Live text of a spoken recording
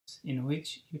in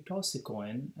which you toss a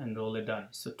coin and roll a die.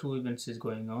 So two events is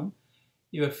going on.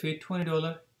 You are paid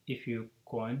 $20 if your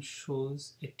coin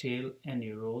shows a tail and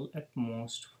you roll at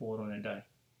most 4 on a die.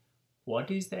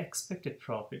 What is the expected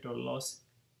profit or loss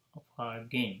of our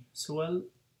game? So well,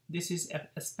 this is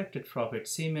expected profit,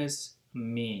 same as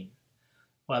mean.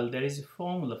 Well, there is a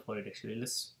formula for it actually.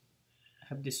 Let's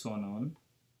have this one on.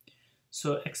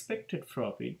 So expected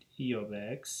profit, E of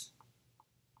X,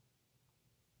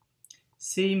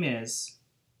 same as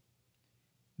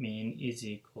mean is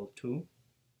equal to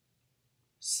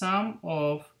sum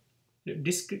of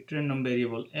discrete random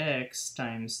variable X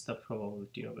times the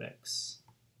probability of X.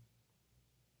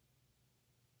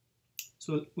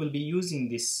 So we'll be using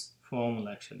this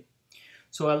formula actually.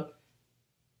 So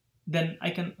then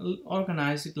I can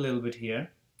organize it a little bit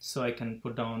here. So I can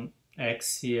put down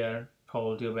X here,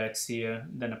 probability of X here,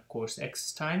 then of course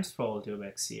X times probability of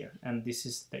X here. And this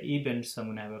is the event, so I'm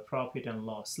going to have a profit and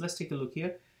loss. Let's take a look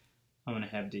here. I'm going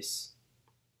to have this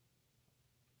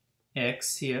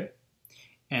X here,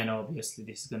 and obviously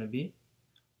this is going to be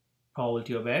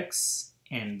probability of X,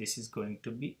 and this is going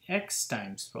to be X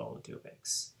times probability of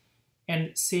X.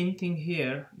 And same thing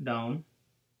here down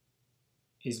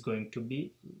is going to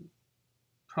be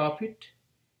profit,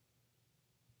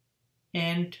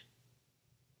 and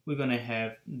we're going to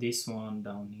have this one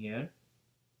down here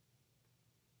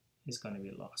is going to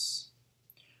be loss.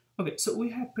 Okay, so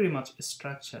we have pretty much a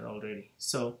structure already.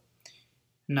 So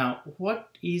now what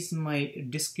is my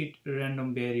discrete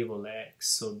random variable X?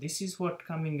 So this is what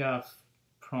coming up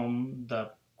from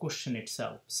the question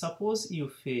itself. Suppose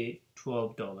you pay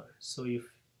 $12. So you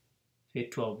pay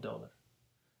 $12.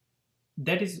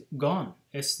 That is gone.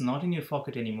 It's not in your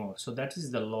pocket anymore. So that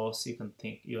is the loss. You can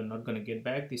think you're not going to get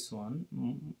back this one,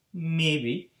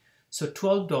 maybe. So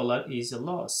 $12 is a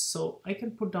loss. So I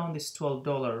can put down this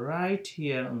 $12 right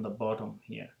here on the bottom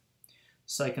here.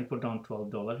 So I can put down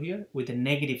 $12 here with a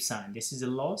negative sign. This is a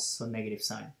loss, so negative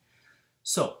sign.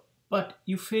 So, but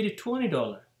you paid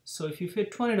 $20. So if you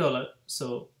paid $20,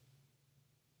 so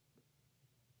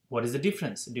what is the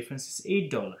difference? The difference is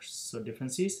 $8. So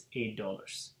difference is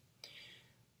 $8.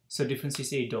 So difference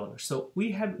is $8. So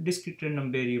we have discrete random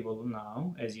variable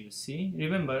now, as you see.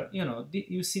 Remember,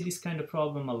 you see this kind of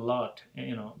problem a lot,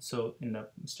 so in the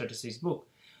statistics book.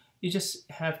 You just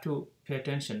have to pay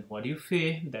attention. What you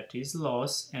pay, that is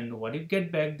loss, and what you get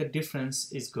back, the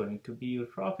difference is going to be your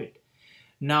profit.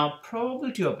 Now,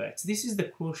 probability of X, this is the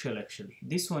crucial actually.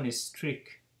 This one is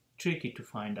tricky to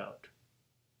find out.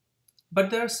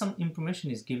 But there are some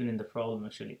information is given in the problem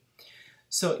actually.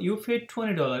 So you paid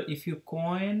 $20 if your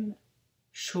coin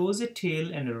shows a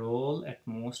tail and a roll at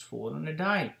most 4 on a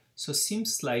die. So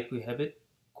seems like we have a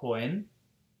coin,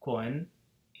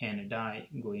 and a die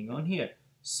going on here.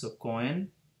 So coin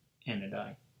and a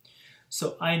die.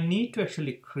 So I need to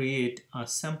actually create a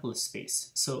sample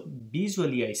space. So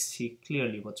visually I see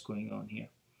clearly what's going on here.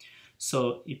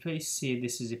 So if I say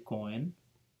this is a coin,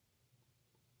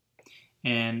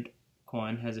 and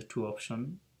coin has a two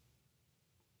option,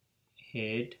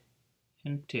 head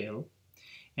and tail,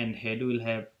 and head will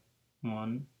have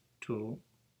 1, 2,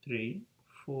 3,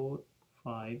 4,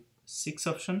 5, 6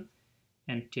 option,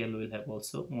 and tail will have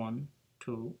also 1,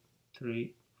 2,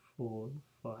 3, 4,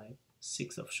 5,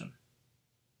 6 option.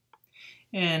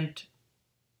 And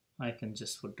I can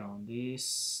just put down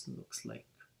this, looks like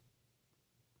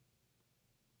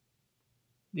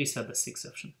these are the 6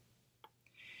 option.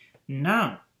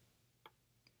 Now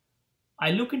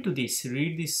I look into this,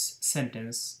 read this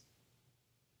sentence.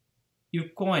 Your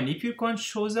coin, if your coin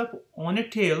shows up on a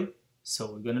tail,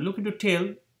 so we're going to look into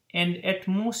tail, and at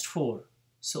most 4.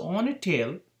 So on a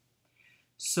tail,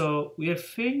 so we are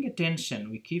paying attention.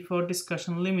 We keep our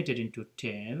discussion limited into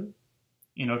tail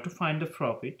in order to find the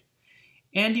profit,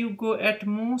 and you go at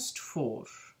most 4.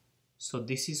 So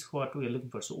this is what we are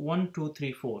looking for. So 1, 2,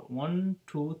 3, 4. 1,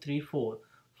 2, 3, 4.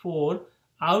 4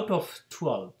 out of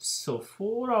 12. So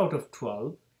 4 out of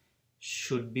 12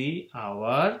 should be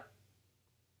our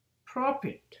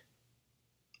profit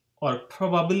or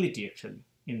probability actually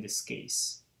in this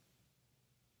case.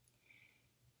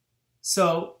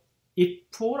 So if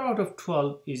 4 out of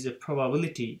 12 is a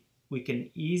probability, we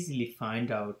can easily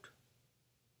find out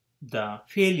the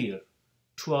failure.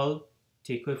 12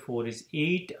 take away 4 is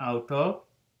 8 out of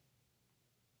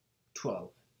 12.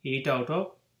 8 out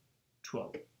of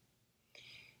 12.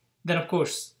 Then of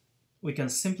course we can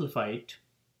simplify it.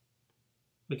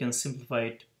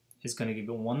 It's going to give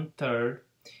you 1/3,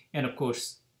 and of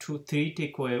course 3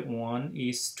 take away 1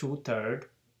 is 2/3.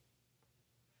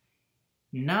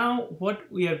 Now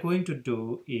what we are going to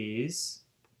do is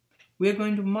we are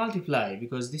going to multiply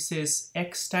because this is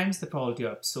x times the probability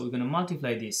of, so we're going to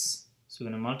multiply this. So we're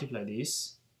going to multiply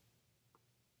this.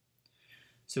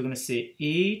 So we're going to say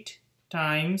 8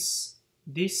 times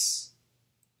this,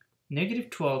 negative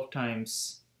 12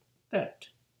 times that.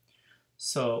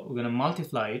 So we're going to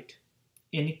multiply it.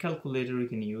 Any calculator you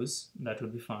can use, that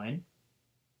would be fine.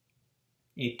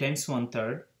 8 times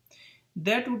 1/3.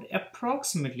 That would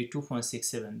approximately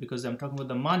 2.67 because I'm talking about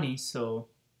the money, so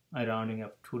I'm rounding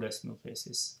up 2 decimal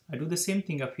places. I do the same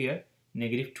thing up here.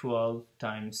 Negative 12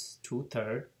 times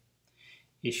 2/3.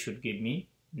 It should give me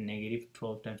negative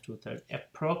 12 times 2/3,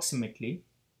 approximately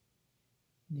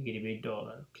negative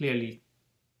 $8. Clearly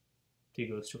 3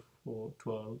 goes to 4,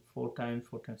 12, 4 times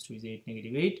 2 is 8,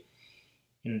 negative 8.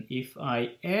 And if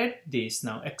I add this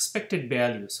now, expected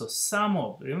value, so sum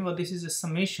of, remember this is a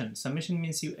summation. Summation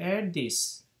means you add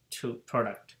this to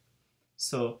product.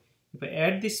 So if I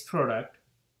add this product,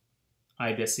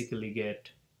 I basically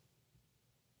get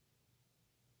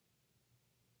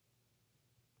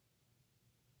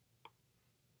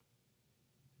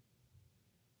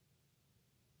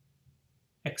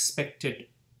expected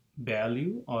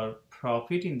value, or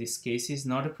profit in this case is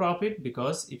not a profit,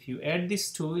 because if you add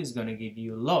this 2 is going to give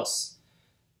you loss,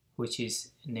 which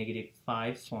is negative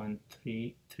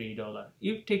 $5.33.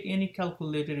 You take any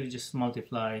calculator, you just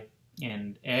multiply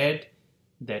and add,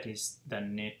 that is the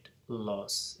net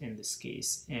loss in this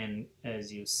case. And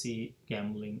as you see,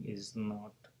 gambling is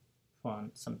not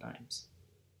fun sometimes.